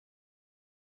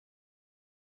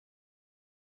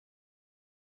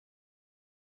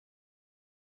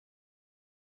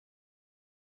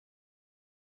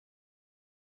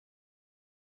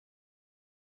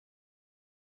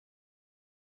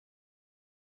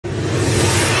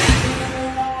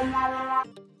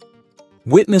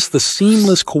Witness the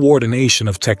seamless coordination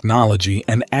of technology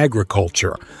and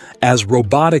agriculture as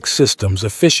robotic systems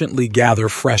efficiently gather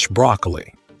fresh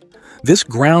broccoli. This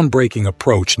groundbreaking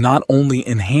approach not only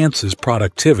enhances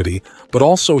productivity but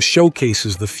also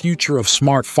showcases the future of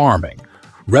smart farming,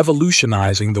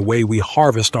 revolutionizing the way we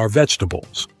harvest our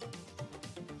vegetables.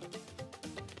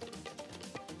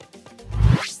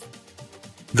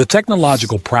 The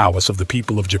technological prowess of the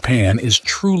people of Japan is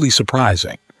truly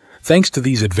surprising. Thanks to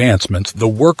these advancements, the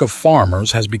work of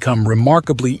farmers has become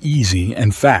remarkably easy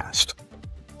and fast.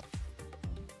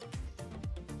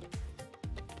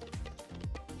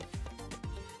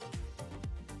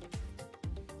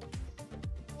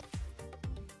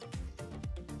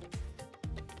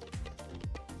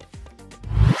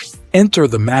 Enter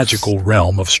the magical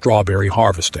realm of strawberry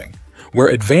harvesting, where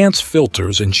advanced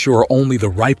filters ensure only the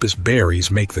ripest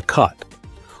berries make the cut.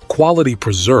 Quality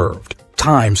preserved,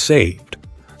 time saved.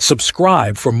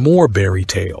 Subscribe for more berry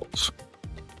tales.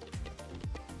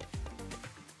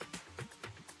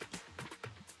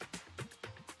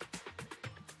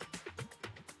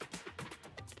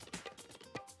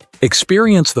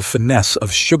 Experience the finesse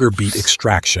of sugar beet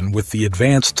extraction with the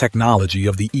advanced technology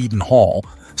of the Eden Hall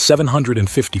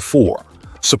 754,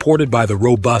 supported by the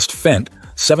robust Fendt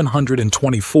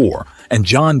 724 and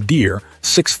John Deere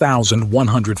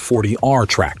 6140R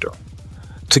tractor.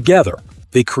 Together,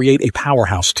 they create a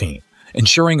powerhouse team,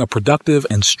 ensuring a productive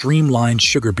and streamlined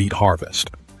sugar beet harvest.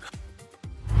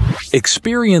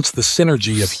 Experience the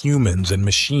synergy of humans and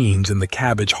machines in the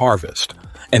cabbage harvest,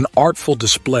 an artful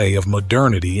display of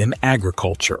modernity in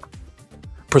agriculture.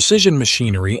 Precision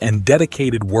machinery and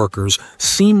dedicated workers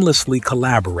seamlessly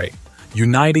collaborate,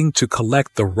 uniting to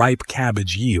collect the ripe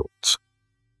cabbage yields.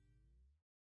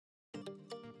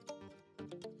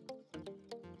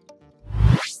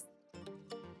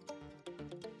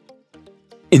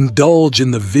 Indulge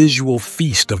in the visual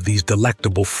feast of these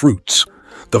delectable fruits.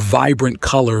 The vibrant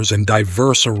colors and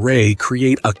diverse array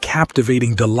create a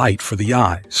captivating delight for the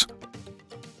eyes.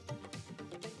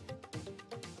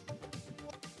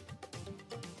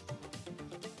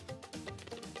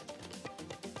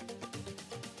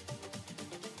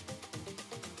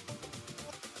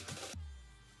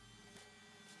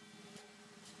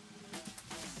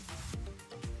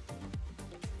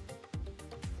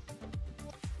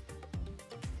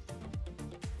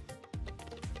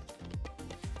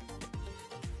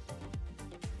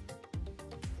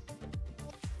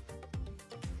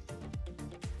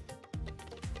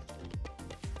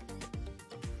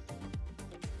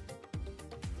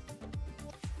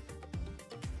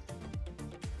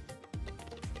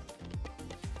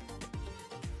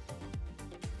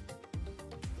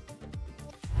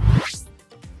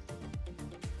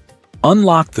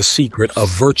 Unlock the secret of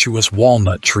virtuous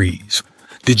walnut trees.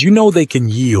 Did you know they can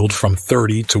yield from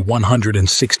 30 to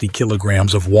 160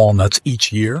 kilograms of walnuts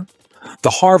each year? The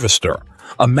harvester,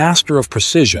 a master of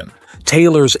precision,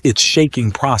 tailors its shaking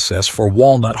process for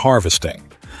walnut harvesting.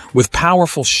 With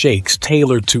powerful shakes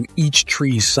tailored to each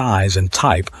tree's size and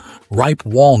type, ripe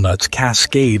walnuts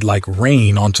cascade like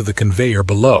rain onto the conveyor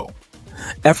below.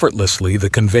 Effortlessly, the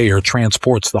conveyor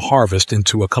transports the harvest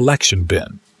into a collection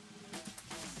bin.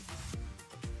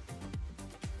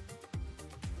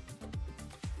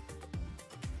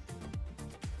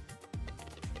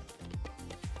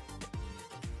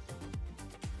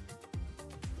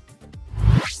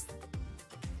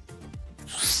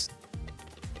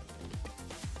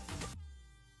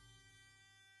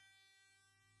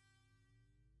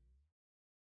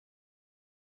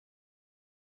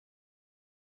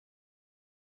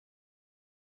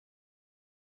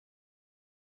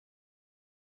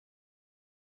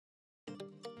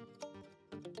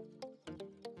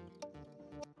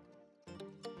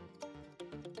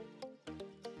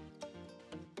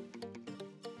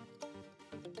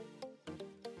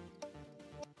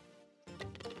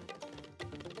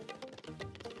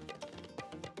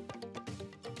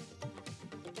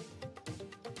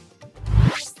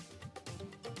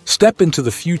 Step into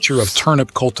the future of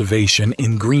turnip cultivation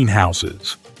in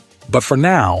greenhouses. But for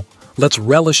now, let's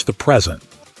relish the present.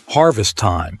 Harvest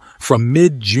time, from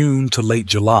mid-June to late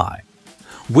July.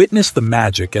 Witness the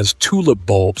magic as tulip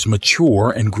bulbs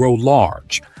mature and grow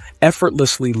large,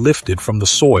 effortlessly lifted from the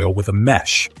soil with a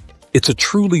mesh. It's a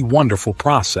truly wonderful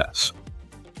process.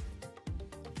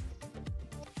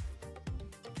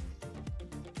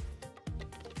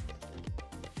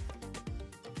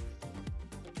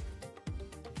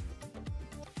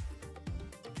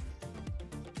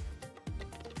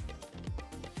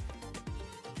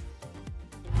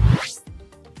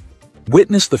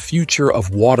 Witness the future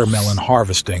of watermelon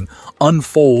harvesting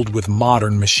unfold with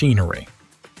modern machinery.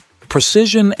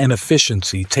 Precision and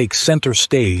efficiency take center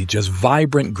stage as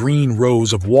vibrant green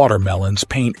rows of watermelons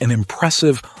paint an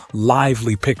impressive,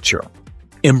 lively picture.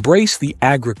 Embrace the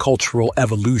agricultural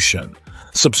evolution.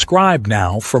 Subscribe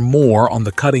now for more on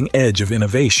the cutting edge of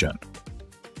innovation.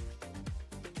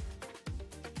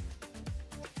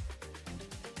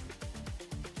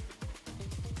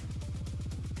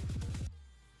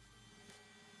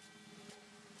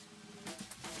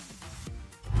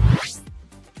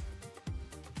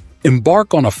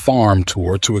 Embark on a farm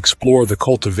tour to explore the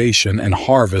cultivation and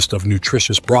harvest of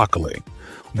nutritious broccoli,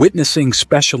 witnessing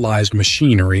specialized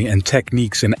machinery and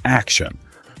techniques in action,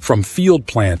 from field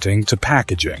planting to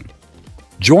packaging.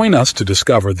 Join us to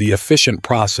discover the efficient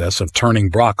process of turning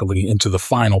broccoli into the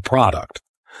final product.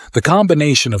 The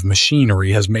combination of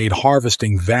machinery has made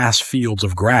harvesting vast fields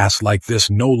of grass like this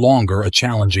no longer a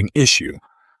challenging issue.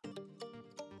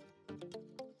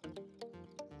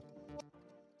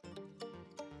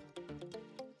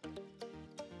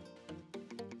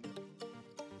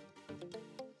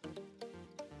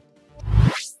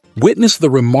 Witness the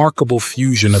remarkable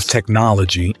fusion of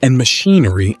technology and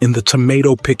machinery in the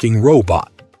tomato-picking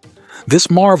robot. This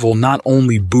marvel not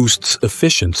only boosts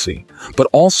efficiency, but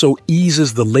also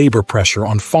eases the labor pressure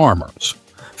on farmers.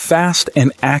 Fast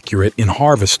and accurate in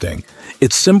harvesting,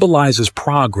 it symbolizes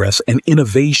progress and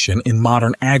innovation in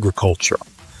modern agriculture.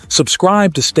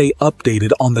 Subscribe to stay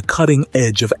updated on the cutting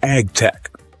edge of ag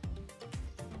tech.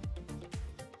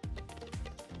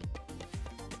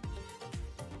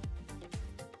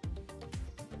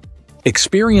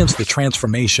 Experience the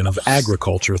transformation of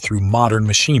agriculture through modern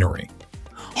machinery.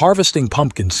 Harvesting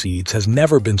pumpkin seeds has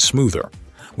never been smoother,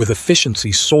 with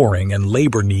efficiency soaring and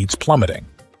labor needs plummeting.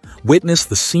 Witness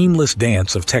the seamless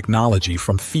dance of technology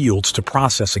from fields to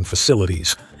processing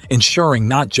facilities, ensuring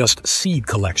not just seed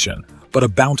collection, but a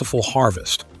bountiful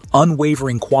harvest,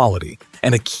 unwavering quality,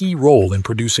 and a key role in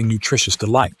producing nutritious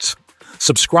delights.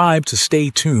 Subscribe to stay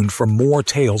tuned for more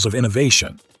tales of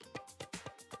innovation.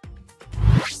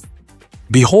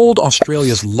 Behold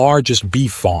Australia's largest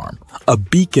beef farm, a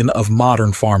beacon of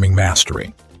modern farming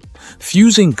mastery.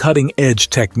 Fusing cutting-edge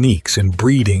techniques in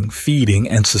breeding, feeding,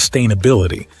 and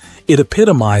sustainability, it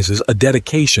epitomizes a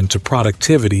dedication to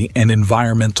productivity and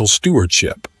environmental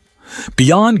stewardship.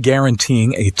 Beyond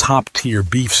guaranteeing a top-tier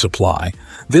beef supply,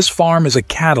 this farm is a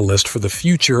catalyst for the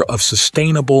future of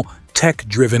sustainable,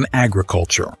 tech-driven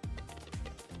agriculture.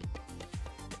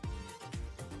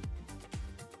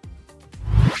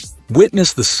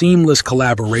 Witness the seamless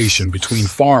collaboration between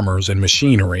farmers and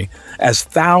machinery as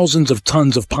thousands of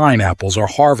tons of pineapples are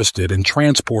harvested and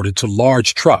transported to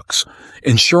large trucks,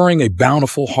 ensuring a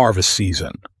bountiful harvest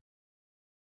season.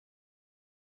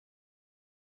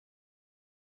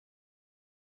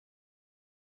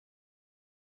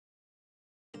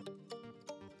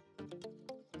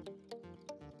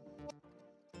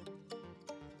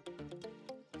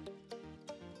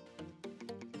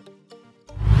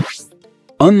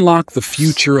 Unlock the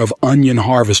future of onion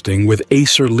harvesting with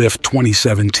Acer Lift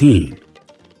 2017.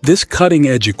 This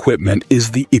cutting-edge equipment is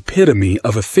the epitome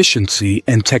of efficiency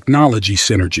and technology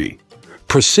synergy.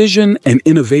 Precision and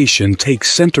innovation take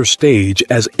center stage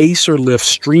as Acer Lift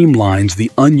streamlines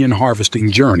the onion harvesting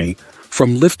journey,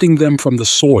 from lifting them from the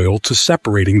soil to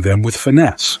separating them with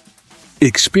finesse.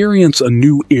 Experience a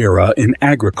new era in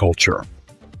agriculture.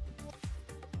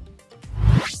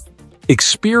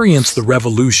 Experience the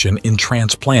revolution in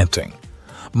transplanting.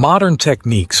 Modern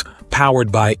techniques,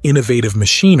 powered by innovative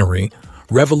machinery,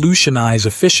 revolutionize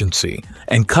efficiency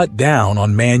and cut down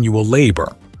on manual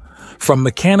labor. From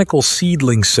mechanical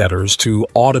seedling setters to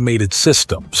automated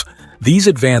systems, these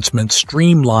advancements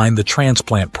streamline the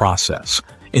transplant process,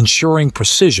 ensuring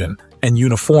precision and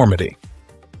uniformity.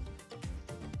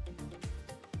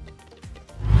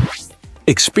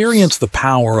 Experience the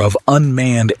power of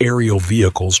unmanned aerial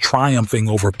vehicles triumphing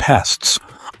over pests,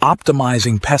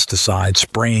 optimizing pesticide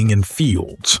spraying in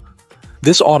fields.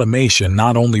 This automation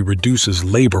not only reduces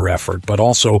labor effort but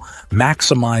also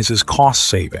maximizes cost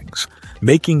savings,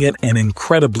 making it an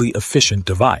incredibly efficient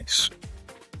device.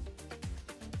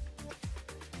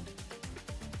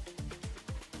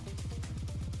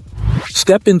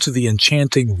 Step into the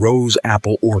enchanting rose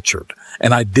apple orchard,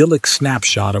 an idyllic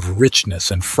snapshot of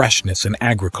richness and freshness in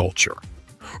agriculture.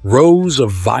 Rows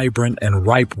of vibrant and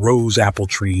ripe rose apple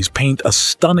trees paint a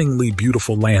stunningly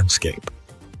beautiful landscape.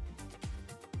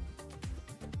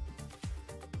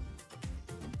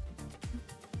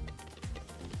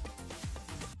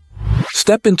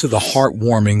 Step into the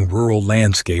heartwarming rural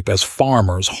landscape as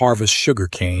farmers harvest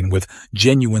sugarcane with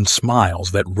genuine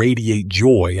smiles that radiate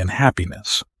joy and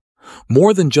happiness.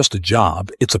 More than just a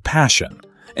job, it's a passion,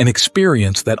 an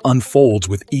experience that unfolds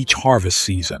with each harvest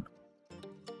season.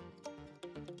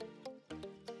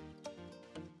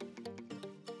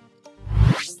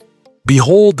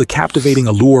 Behold the captivating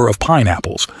allure of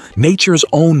pineapples, nature's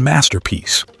own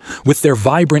masterpiece. With their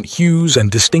vibrant hues and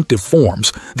distinctive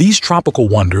forms, these tropical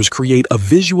wonders create a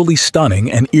visually stunning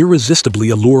and irresistibly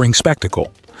alluring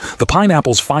spectacle. The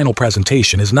pineapple's final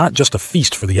presentation is not just a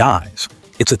feast for the eyes.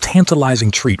 It's a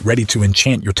tantalizing treat ready to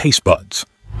enchant your taste buds.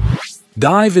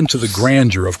 Dive into the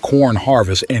grandeur of Corn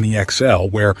Harvest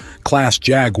NEXL, where Class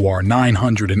Jaguar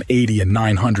 980 and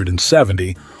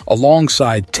 970,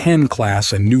 alongside 10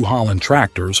 Class and New Holland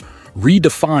tractors,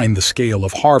 redefine the scale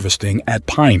of harvesting at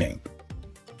pining.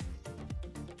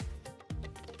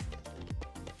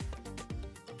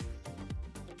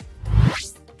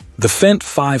 The Fendt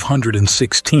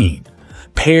 516,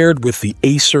 paired with the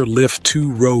Acer Lift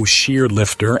 2-row shear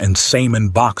lifter and Saman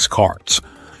box carts,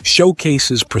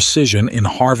 showcases precision in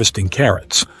harvesting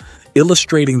carrots,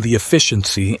 illustrating the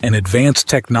efficiency and advanced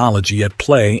technology at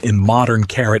play in modern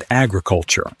carrot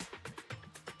agriculture.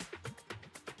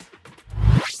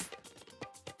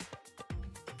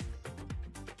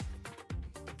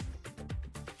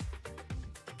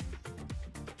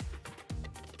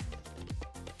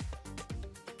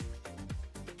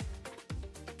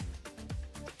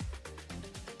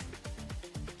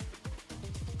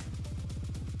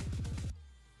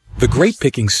 The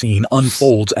grape-picking scene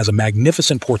unfolds as a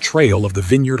magnificent portrayal of the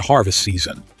vineyard harvest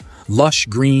season. Lush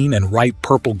green and ripe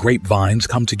purple grapevines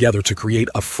come together to create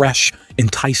a fresh,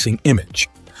 enticing image.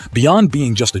 Beyond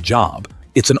being just a job,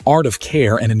 it's an art of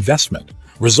care and investment,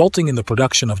 resulting in the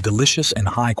production of delicious and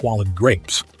high-quality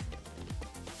grapes.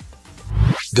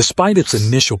 Despite its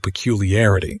initial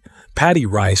peculiarity, paddy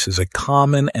rice is a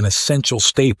common and essential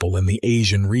staple in the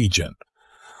Asian region.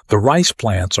 The rice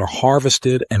plants are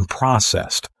harvested and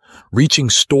processed, reaching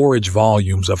storage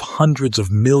volumes of hundreds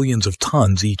of millions of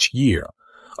tons each year,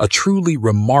 a truly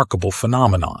remarkable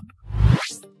phenomenon.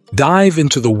 Dive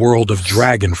into the world of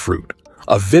dragon fruit,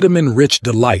 a vitamin-rich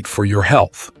delight for your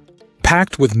health.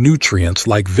 Packed with nutrients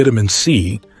like vitamin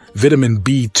C, vitamin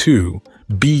B2,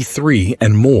 B3,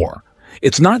 and more,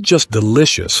 it's not just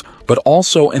delicious, but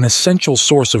also an essential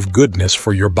source of goodness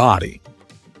for your body.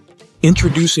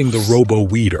 Introducing the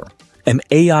Robo-Weeder, an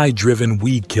AI-driven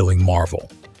weed-killing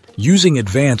marvel. Using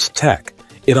advanced tech,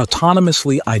 it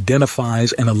autonomously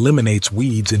identifies and eliminates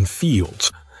weeds in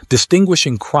fields,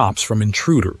 distinguishing crops from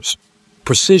intruders.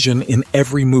 Precision in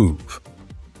every move.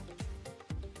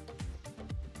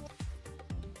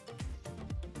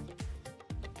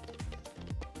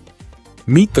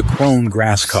 Meet the Krone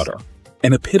grass cutter,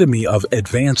 an epitome of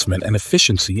advancement and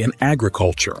efficiency in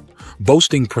agriculture,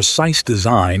 boasting precise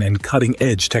design and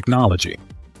cutting-edge technology.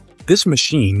 This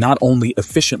machine not only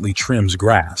efficiently trims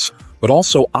grass, but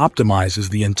also optimizes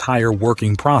the entire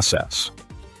working process.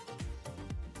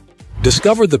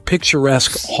 Discover the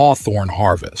picturesque hawthorn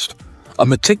harvest, a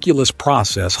meticulous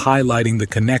process highlighting the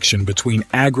connection between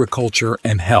agriculture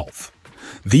and health.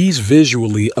 These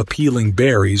visually appealing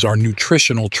berries are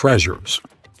nutritional treasures.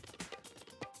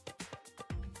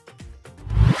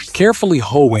 Carefully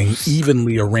hoeing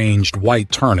evenly arranged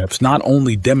white turnips not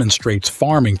only demonstrates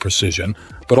farming precision,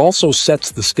 but also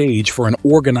sets the stage for an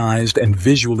organized and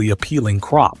visually appealing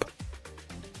crop.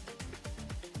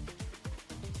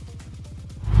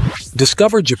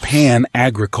 Discover Japan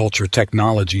Agriculture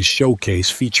Technologies Showcase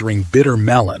featuring bitter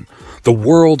melon, the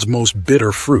world's most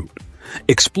bitter fruit.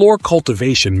 Explore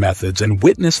cultivation methods and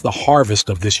witness the harvest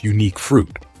of this unique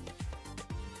fruit.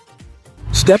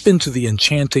 Step into the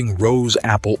enchanting rose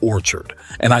apple orchard,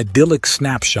 an idyllic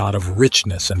snapshot of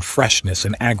richness and freshness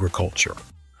in agriculture.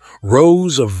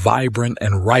 Rows of vibrant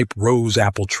and ripe rose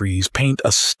apple trees paint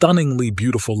a stunningly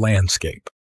beautiful landscape.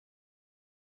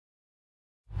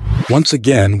 Once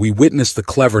again, we witness the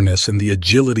cleverness and the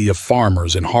agility of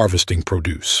farmers in harvesting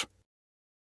produce.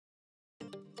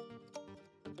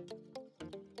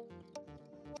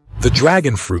 The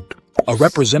dragon fruit, a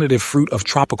representative fruit of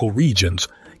tropical regions,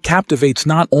 captivates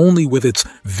not only with its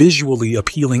visually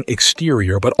appealing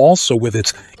exterior, but also with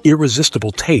its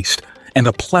irresistible taste and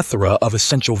a plethora of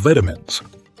essential vitamins.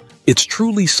 It's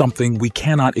truly something we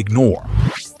cannot ignore.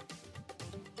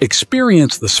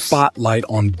 Experience the spotlight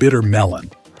on bitter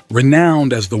melon,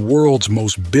 renowned as the world's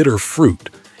most bitter fruit,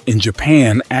 in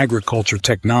Japan Agriculture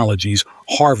Technologies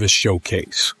Harvest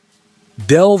Showcase.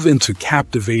 Delve into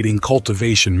captivating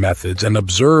cultivation methods and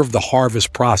observe the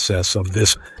harvest process of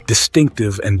this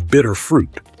distinctive and bitter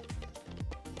fruit.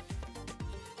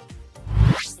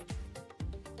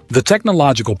 The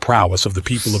technological prowess of the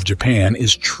people of Japan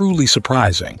is truly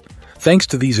surprising. Thanks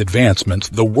to these advancements,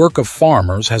 the work of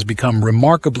farmers has become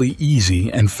remarkably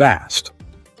easy and fast.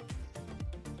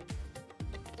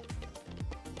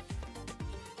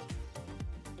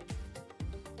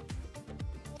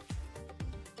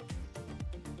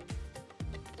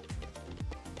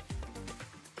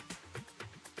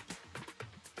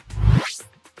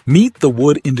 Meet the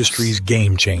wood industry's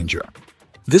game changer.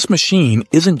 This machine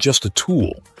isn't just a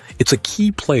tool, it's a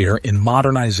key player in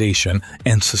modernization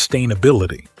and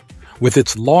sustainability. With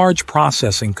its large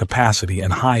processing capacity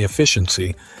and high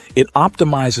efficiency, it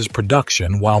optimizes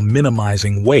production while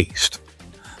minimizing waste.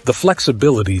 The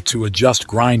flexibility to adjust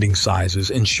grinding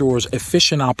sizes ensures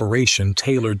efficient operation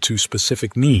tailored to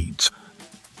specific needs.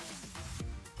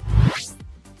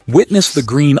 Witness the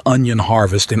green onion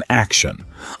harvest in action,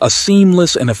 a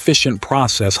seamless and efficient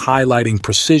process highlighting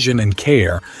precision and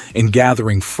care in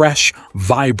gathering fresh,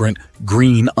 vibrant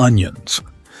green onions.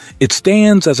 It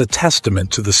stands as a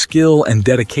testament to the skill and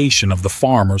dedication of the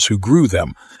farmers who grew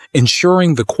them,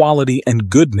 ensuring the quality and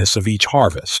goodness of each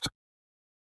harvest.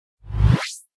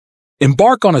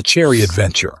 Embark on a cherry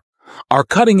adventure. Our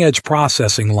cutting-edge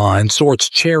processing line sorts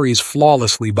cherries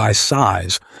flawlessly by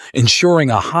size,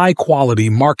 ensuring a high-quality,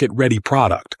 market-ready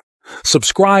product.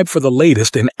 Subscribe for the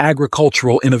latest in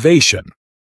agricultural innovation.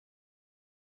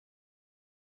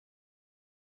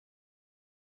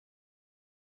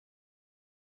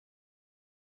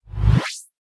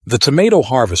 The tomato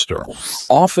harvester,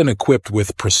 often equipped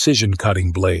with precision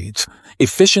cutting blades,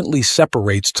 efficiently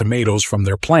separates tomatoes from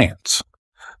their plants.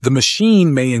 The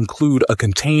machine may include a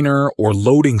container or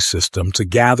loading system to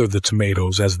gather the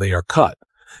tomatoes as they are cut,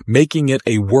 making it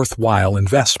a worthwhile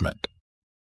investment.